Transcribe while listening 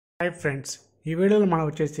Hi friends, ఈ వీడియోలో మనం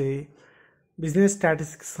వచ్చేసి బిజినెస్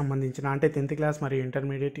స్టాటిస్టిక్స్ సంబంధించిన అంటే 10th క్లాస్ మరియు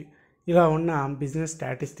ఇంటర్మీడియట్ ఇలా ఉన్న బిజినెస్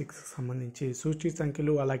స్టాటిస్టిక్స్కి సంబంధించి సూచీ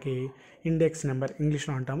సంఖ్యలు అలాగే ఇండెక్స్ నెంబర్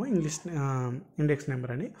ఇంగ్లీష్లో అంటాము ఇండెక్స్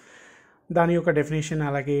నెంబర్ అని దాని యొక్క డెఫినేషన్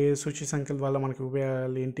అలాగే సూచీ సంఖ్యల వల్ల మనకి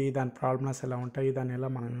ఉపయోగాలు ఏంటి, దాని ప్రాబ్లమ్స్ ఎలా ఉంటాయి, దాన్ని ఎలా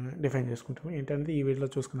మనం డిఫైన్ చేసుకుంటాము ఏంటంటే ఈ వీడియోలో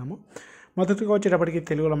చూసుకున్నాము. మొదటిగా వచ్చేటప్పటికి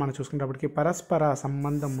తెలుగులో మనం చూసుకునేటప్పటికి పరస్పర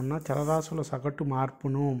సంబంధం ఉన్న చలరాశుల సగటు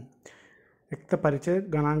మార్పును వ్యక్తపరిచే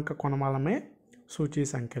గణాంక కొనమాలమే సూచీ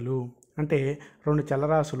సంఖ్యలు. అంటే రెండు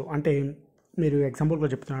చలరాశులు అంటే మీరు ఎగ్జాంపుల్గా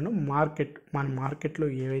చెప్తున్నాను, మన మార్కెట్లో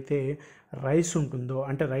ఏవైతే రైస్ ఉంటుందో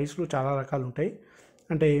అంటే రైస్లో చాలా రకాలు ఉంటాయి.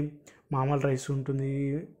 అంటే మామూలు రైస్ ఉంటుంది,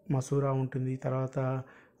 మసూరా ఉంటుంది, తర్వాత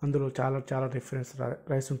అందులో చాలా డిఫరెన్స్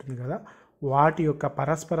రైస్ ఉంటుంది కదా. వాటి యొక్క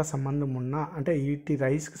పరస్పర సంబంధం ఉన్న అంటే వీటి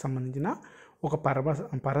రైస్కి సంబంధించిన ఒక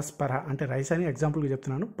పరస్పర అంటే రైస్ అని ఎగ్జాంపుల్గా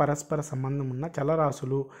చెప్తున్నాను, పరస్పర సంబంధం ఉన్న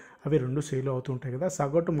చలరాశులు అవి రెండు సేల్ అవుతూ ఉంటాయి కదా.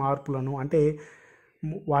 సగటు మార్పులను అంటే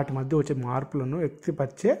వాటి మధ్య వచ్చే మార్పులను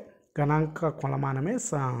వ్యక్తపరిచే గణాంక కొలమానమే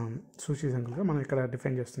సూచీ సంఖ్యలుగా మనం ఇక్కడ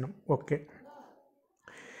డిఫైన్ చేస్తున్నాం. ఓకే,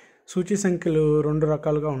 సూచీ సంఖ్యలు రెండు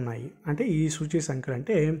రకాలుగా ఉన్నాయి. అంటే ఈ సూచీ సంఖ్యలు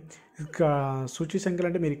అంటే సూచీ సంఖ్యలు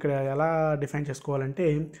అంటే మీరు ఇక్కడ ఎలా డిఫైన్ చేసుకోవాలంటే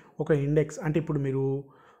ఒక ఇండెక్స్ అంటే ఇప్పుడు మీరు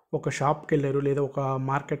ఒక షాప్కి వెళ్ళారు లేదా ఒక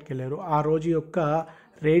మార్కెట్కి వెళ్ళారు, ఆ రోజు యొక్క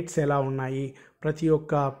రేట్స్ ఎలా ఉన్నాయి, ప్రతి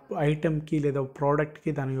ఒక్క ఐటెంకి లేదా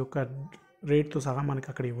ప్రోడక్ట్కి దాని యొక్క రేట్తో సహా మనకి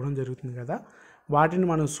అక్కడ ఇవ్వడం జరుగుతుంది కదా. వాటిని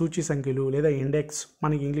మనం సూచీ సంఖ్యలు లేదా ఇండెక్స్,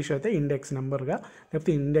 మనకి ఇంగ్లీష్ అయితే ఇండెక్స్ నెంబర్గా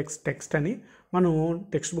లేకపోతే ఇండెక్స్ టెక్స్ట్ అని మనం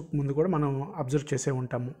టెక్స్ట్ బుక్ ముందు కూడా మనం అబ్జర్వ్ చేసే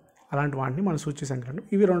ఉంటాము. అలాంటి వాటిని మన సూచీ సంఖ్యలు.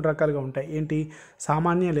 ఇవి రెండు రకాలుగా ఉంటాయి. ఏంటి?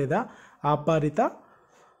 సామాన్య లేదా ఆభారిత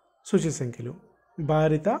సూచీ సంఖ్యలు,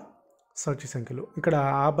 భారిత సూచీ సంఖ్యలు. ఇక్కడ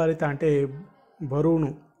ఆభారిత అంటే బరువును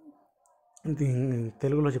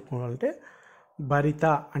తెలుగులో చెప్పుకోవాలంటే భరిత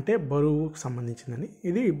అంటే బరువుకు సంబంధించిందని,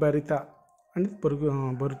 ఇది భరిత అంటే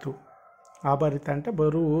బరుతు. ఆభారిత అంటే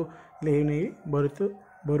బరువు లేనివి,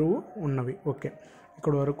 బరువు ఉన్నవి. ఓకే,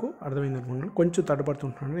 ఇక్కడ వరకు అర్థమైంది అనుకుంటున్నాను. కొంచెం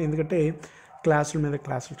తడబడుతుంటున్నాను ఎందుకంటే క్లాసుల మీద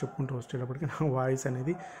క్లాసులు చెప్పుకుంటూ వచ్చేటప్పటికి నా వాయిస్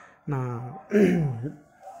అనేది నా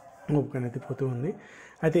ఓపిక అనేది పోతూ ఉంది.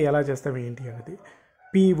 అయితే ఎలా చేస్తాం ఏంటి అనేది.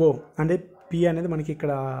 పిఓ అంటే పి అనేది మనకి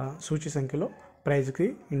ఇక్కడ సూచీ సంఖ్యలో ప్రైజ్కి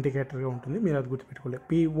ఇండికేటర్గా ఉంటుంది, మీరు అది గుర్తుపెట్టుకోలేదు.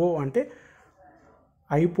 పిఓ అంటే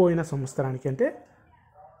అయిపోయిన సంవత్సరానికి అంటే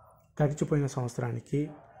గడిచిపోయిన సంవత్సరానికి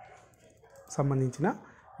సంబంధించిన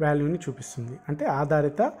వాల్యూని చూపిస్తుంది. అంటే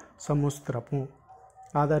ఆధారిత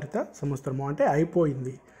సంవత్సరము అంటే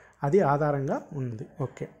అయిపోయింది, అది ఆధారంగా ఉంది.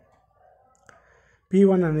 ఓకే,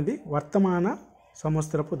 P1 అనేది వర్తమాన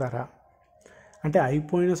సంవత్సరపు ధర అంటే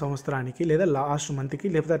అయిపోయిన సంవత్సరానికి లేదా లాస్ట్ మంత్కి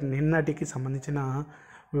లేకపోతే నిన్నటికి సంబంధించిన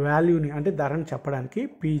వాల్యూని అంటే ధరని చెప్పడానికి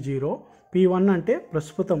P0. P1 అంటే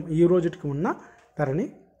ప్రస్తుతం ఈ రోజుకి ఉన్న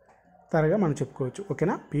ధరగా మనం చెప్పుకోవచ్చు.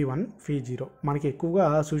 ఓకేనా, P1 P0 మనకి ఎక్కువగా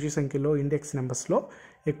సూచీ సంఖ్యలో ఇండెక్స్ నెంబర్స్లో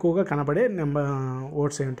ఎక్కువగా కనబడే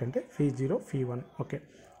వర్డ్స్ ఏంటంటే P0 P1. ఓకే,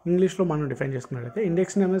 ఇంగ్లీష్లో మనం డిఫైన్ చేసుకున్నట్లయితే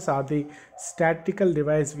index numbers are the statistical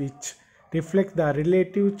device which reflect the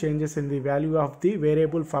relative changes in the value of the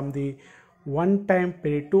variable from the one time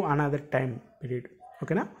period to another time period.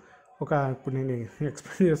 ఓకేనా, ఇప్పుడు నేను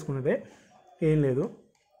explain చేసుకున్నదే ఏం లేదు.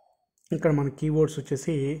 ఇక్కడ మన కీవర్డ్స్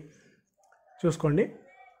వచ్చేసి చూసుకోండి.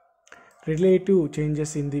 Relative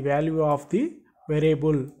changes in the value of the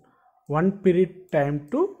variable one period time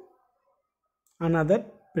to another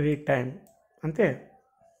period time, అంతే,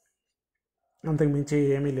 అంతకు మించి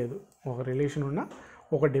ఏమీ లేదు. ఒక రిలేషన్ ఉన్న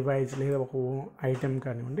ఒక డివైస్ లేదా ఒక ఐటెం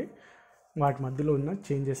కానివ్వండి, వాటి మధ్యలో ఉన్న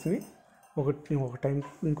చేంజెస్ని ఒక టైం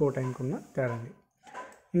ఇంకో టైంకి ఉన్న తేడాని.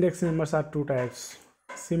 Index numbers are 2 types,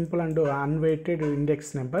 simple and unweighted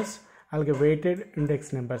index numbers అలాగే వెయిటెడ్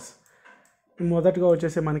ఇండెక్స్ నెంబర్స్. మొదటగా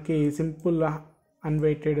వచ్చేసి మనకి సింపుల్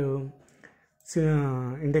అన్వెయిటెడ్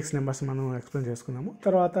ఇండెక్స్ నెంబర్స్ మనం ఎక్స్ప్లెయిన్ చేసుకున్నాము.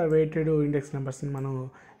 తర్వాత వెయిటెడ్ ఇండెక్స్ నెంబర్స్ని మనం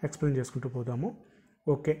ఎక్స్ప్లెయిన్ చేసుకుంటూ పోదాము.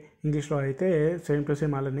 ఓకే, ఇంగ్లీష్లో అయితే సేమ్ టు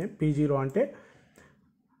సేమ్ అలానే. P0 అంటే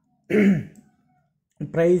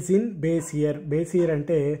ప్రైజ్ ఇన్ బేస్ ఇయర్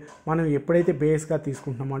అంటే మనం ఎప్పుడైతే బేస్గా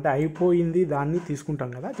తీసుకుంటున్నామో అంటే అయిపోయింది దాన్ని తీసుకుంటాం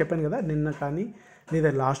కదా, చెప్పాను కదా, నిన్న కానీ లేదా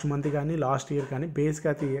లాస్ట్ మంత్ కానీ లాస్ట్ ఇయర్ కానీ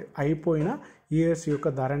బేస్గా అయిపోయిన ఇయర్స్ యొక్క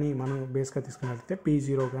ధరని మనం బేస్గా తీసుకున్నట్లయితే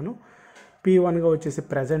P0 గాను. P1గా వచ్చేసి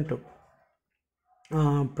present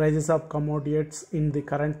prices of commodities in the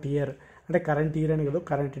current year అంటే కరెంట్ ఇయర్ అని కదా,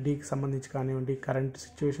 కరెంట్ డీకి సంబంధించి కానివ్వండి, కరెంట్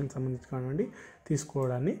సిచ్యువేషన్ సంబంధించి కానివ్వండి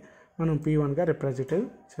తీసుకోవడాన్ని మనం P1గా రిప్రజెంట్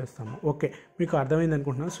చేస్తాము. ఓకే, మీకు అర్థమైంది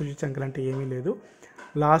అనుకుంటున్నాను. సూచీ సంఖ్యలు అంటే ఏమీ లేదు.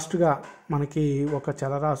 లాస్ట్గా మనకి ఒక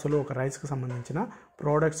చలరాశులు ఒక రైస్కి సంబంధించిన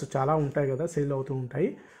ప్రోడక్ట్స్ చాలా ఉంటాయి కదా, సేల్ అవుతూ ఉంటాయి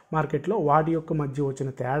మార్కెట్లో. వాటి యొక్క మధ్య వచ్చిన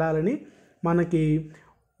తేడాలని మనకి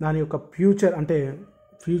దాని యొక్క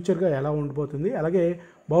ఫ్యూచర్గా ఎలా ఉండిపోతుంది, అలాగే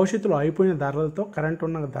భవిష్యత్తులో అయిపోయిన ధరలతో కరెంట్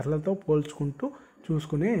ఉన్న ధరలతో పోల్చుకుంటూ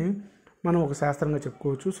చూసుకునే మనం ఒక శాస్త్రంగా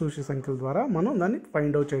చెప్పుకోవచ్చు. సూచి సంఖ్యల ద్వారా మనం దాన్ని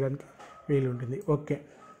ఫైండ్ అవుట్ చేయడానికి వీలు ఉంటుంది. ఓకే,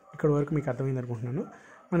 ఇక్కడ వరకు మీకు అర్థమైంది అనుకుంటున్నాను.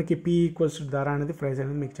 మనకి P ఈక్వల్స్ టు ధర అనేది ప్రైస్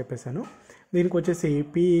అనేది మీకు చెప్పేశాను. దీనికి వచ్చేసి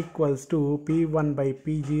P ఈక్వల్స్ టు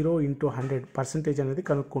P1/P0 × 100% అనేది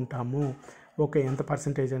కనుక్కుంటాము. ఓకే, ఎంత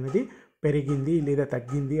పర్సంటేజ్ అనేది పెరిగింది లేదా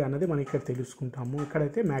తగ్గింది అన్నది మనం ఇక్కడ తెలుసుకుంటాము.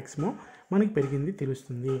 ఇక్కడైతే మ్యాక్సిమం మనకి పెరిగింది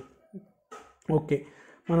తెలుస్తుంది. ఓకే,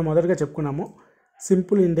 మనం మొదటగా చెప్పుకున్నాము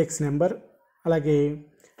సింపుల్ ఇండెక్స్ నెంబర్, అలాగే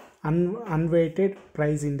అన్వెయిటెడ్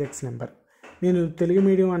ప్రైస్ ఇండెక్స్ నెంబర్. నేను తెలుగు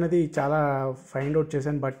మీడియం అనేది చాలా ఫైండ్ అవుట్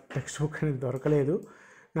చేశాను, బట్ టెక్స్ట్ బుక్ అనేది దొరకలేదు.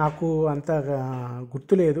 నాకు అంత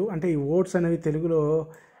గుర్తులేదు. అంటే ఈ వర్డ్స్ అనేవి తెలుగులో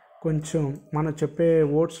కొంచెం మనం చెప్పే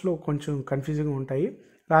వర్డ్స్లో కొంచెం కన్ఫ్యూజింగ్గా ఉంటాయి,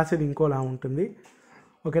 రాసేది ఇంకోలా ఉంటుంది.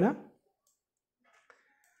 ఓకేనా,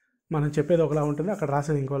 మనం చెప్పేది ఒకలా ఉంటుంది, అక్కడ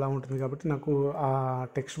రాసేది ఇంకోలా ఉంటుంది. కాబట్టి నాకు ఆ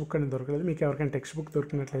టెక్స్ట్ బుక్ అనేది దొరకలేదు. మీకు ఎవరికైనా టెక్స్ట్ బుక్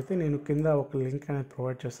దొరికినట్లయితే నేను కింద ఒక లింక్ అనేది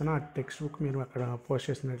ప్రొవైడ్ చేస్తాను. ఆ టెక్స్ట్ బుక్ మీరు అక్కడ పోస్ట్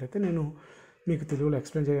చేసినట్లయితే నేను మీకు తెలుగులో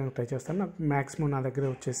ఎక్స్ప్లెయిన్ చేయడానికి ట్రై చేస్తాను. నాకు మ్యాక్సిమం నా దగ్గర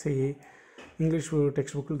వచ్చేసి ఇంగ్లీష్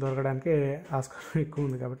టెక్స్ట్ బుక్లు దొరకడానికి ఆస్కారం ఎక్కువ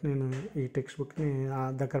ఉంది. కాబట్టి నేను ఈ టెక్స్ట్ బుక్ని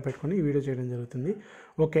దగ్గర పెట్టుకొని ఈ వీడియో చేయడం జరుగుతుంది.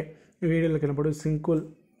 ఓకే, ఈ వీడియోలోకి వెళ్ళినప్పుడు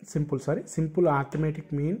simple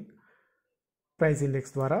arithmetic mean price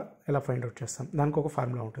index ద్వారా ఎలా ఫైండ్ అవుట్ చేస్తాం. దానికి ఒక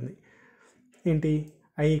ఫార్ములా ఉంటుంది. ఏంటి?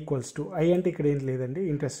 I ఈక్వల్స్ టు, I అంటే ఇక్కడ ఏం లేదండి,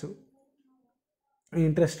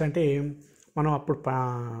 ఇంట్రెస్ట్ అంటే మనం అప్పుడు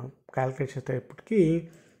క్యాలిక్యులేట్ చేసేటప్పటికి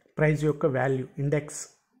ప్రైస్ యొక్క వాల్యూ ఇండెక్స్.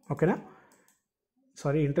 ఓకేనా,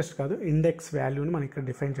 సారీ, ఇంట్రెస్ట్ కాదు, ఇండెక్స్ వాల్యూని మనం ఇక్కడ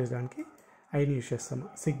డిఫైన్ చేయడానికి ఐని యూజ్ చేస్తాము.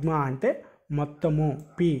 సిగ్మా అంటే మొత్తము,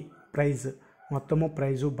 P ప్రైజ్, మొత్తము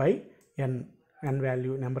price by n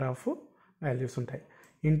value, number of values ఉంటాయి,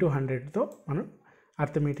 ఇంటూ 100తో మనం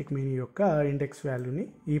అర్థమెటిక్ మీన్ యొక్క ఇండెక్స్ వాల్యూని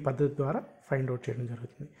ఈ పద్ధతి ద్వారా ఫైండ్ అవుట్ చేయడం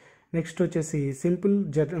జరుగుతుంది. నెక్స్ట్ వచ్చేసి simple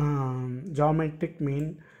geometric mean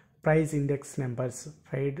price index numbers,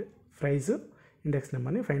 praise index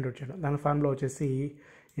నెంబర్ని ఫైండ్ అవుట్ చేయడం. దాని ఫార్ములా వచ్చేసి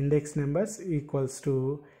index numbers equals to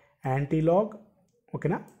anti-lock,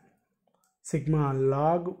 ఓకేనా, సిగ్మా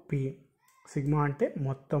లాగ్ P, సిగ్మా అంటే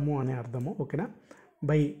మొత్తము అనే అర్థము, ఓకేనా,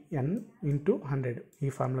 బై n ఇంటూ 100. ఈ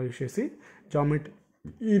ఫార్ములా యూజ్ చేసి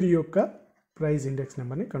ఇది యొక్క ప్రైస్ ఇండెక్స్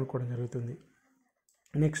నెంబర్ని కనుక్కోవడం జరుగుతుంది.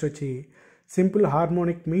 నెక్స్ట్ వచ్చి simple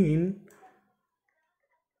harmonic mean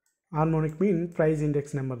price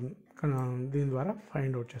index number, దీని ద్వారా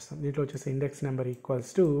ఫైండ్ అవుట్ చేస్తాం. దీంట్లో వచ్చేసి index number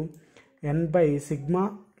equals to n/సిగ్మా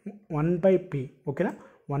 1/P, ఓకేనా,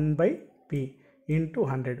 1/P ఇంటూ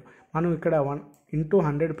 100. మనం ఇక్కడ 1 ఇంటూ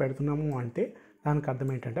 100 పెడుతున్నాము అంటే దానికి అర్థం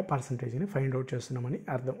ఏంటంటే పర్సంటేజ్ని ఫైండ్ అవుట్ చేస్తున్నామని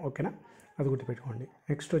అర్థం. ఓకేనా, అది గుర్తుపెట్టుకోండి.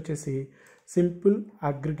 నెక్స్ట్ వచ్చేసి సింపుల్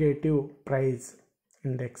అగ్రిగేటివ్ ప్రైస్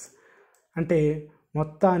ఇండెక్స్ అంటే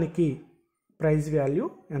మొత్తానికి ప్రైస్ వాల్యూ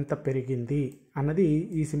ఎంత పెరిగింది అన్నది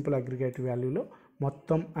ఈ సింపుల్ అగ్రిగేటివ్ వాల్యూలో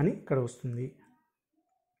మొత్తం అని ఇక్కడ వస్తుంది.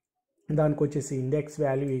 దానికి వచ్చేసి index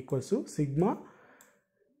value equals sigma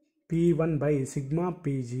P1/సిగ్మా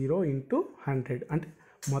P0 into 100. అంటే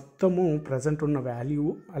మొత్తము ప్రజెంట్ ఉన్న వాల్యూ,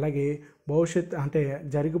 అలాగే భవిష్యత్ అంటే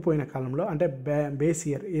జరిగిపోయిన కాలంలో, అంటే బేస్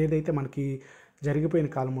ఇయర్ ఏదైతే మనకి జరిగిపోయిన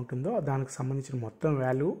కాలం ఉంటుందో దానికి సంబంధించిన మొత్తం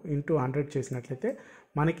వాల్యూ ఇంటూ 100 చేసినట్లయితే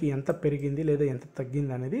మనకి ఎంత పెరిగింది లేదా ఎంత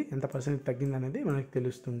తగ్గింది అనేది, ఎంత పర్సెంట్ తగ్గింది అనేది మనకి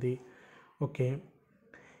తెలుస్తుంది. ఓకే,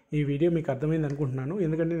 ఈ వీడియో మీకు అర్థమైంది అనుకుంటున్నాను.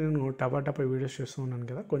 ఎందుకంటే నేను టపా వీడియోస్ చేస్తూ ఉన్నాను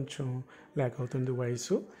కదా, కొంచెం ల్యాక్ అవుతుంది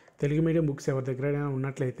వాయిస్. తెలుగు మీడియం బుక్స్ ఎవరి దగ్గర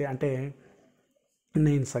ఉన్నట్లయితే, అంటే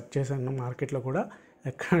నేను సెర్చ్ చేశాను మార్కెట్లో కూడా,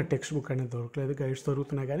 ఎక్కడ టెక్స్ట్ బుక్ అనేది దొరకలేదు. గైడ్స్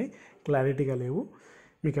దొరుకుతున్నాయి కానీ క్లారిటీగా లేవు.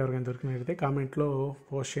 మీకు ఎవరికైనా దొరికినట్లయితే కామెంట్లో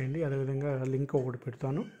పోస్ట్ చేయండి. అదేవిధంగా లింక్ ఒకటి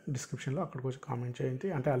పెడతాను డిస్క్రిప్షన్లో, అక్కడికి వచ్చి కామెంట్ చేయండి.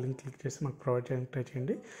 అంటే ఆ లింక్ క్లిక్ చేసి మాకు ప్రొవైడ్ చేయడానికి ట్రై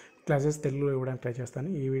చేయండి. క్లాసెస్ తెలుగులో ఇవ్వడానికి ట్రై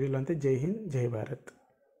చేస్తాను. ఈ వీడియోలో అంతే. జై హింద్, జై భారత్.